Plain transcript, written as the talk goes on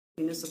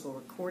municipal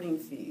recording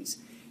fees,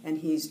 and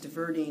he's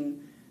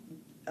diverting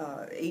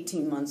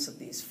 18 months of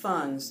these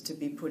funds to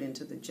be put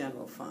into the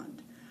general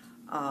fund.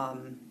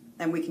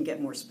 And we can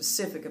get more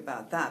specific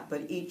about that,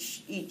 but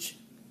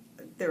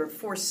there are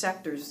 4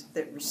 sectors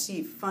that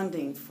receive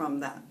funding from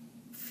that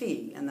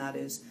fee, and that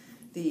is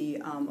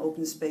the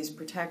open space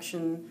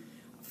protection,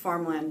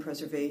 farmland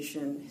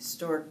preservation,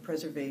 historic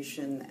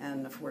preservation,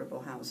 and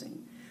affordable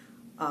housing,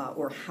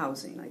 or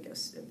housing, I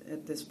guess,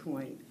 at this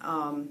point.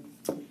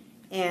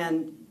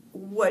 And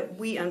what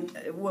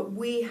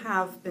we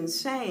have been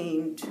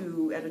saying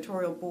to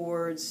editorial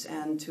boards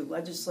and to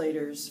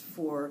legislators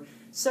for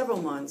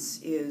several months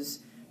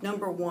is,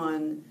 number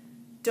one,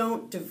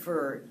 don't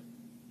divert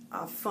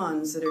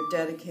funds that are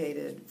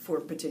dedicated for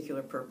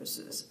particular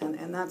purposes,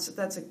 and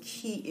that's a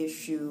key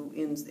issue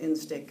in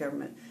state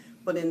government.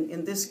 But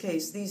in this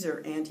case, these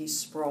are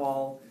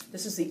anti-sprawl.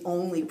 This is the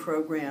only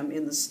program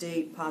in the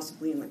state,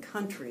 possibly in the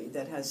country,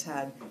 that has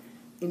had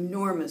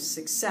enormous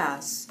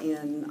success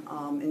in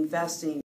investing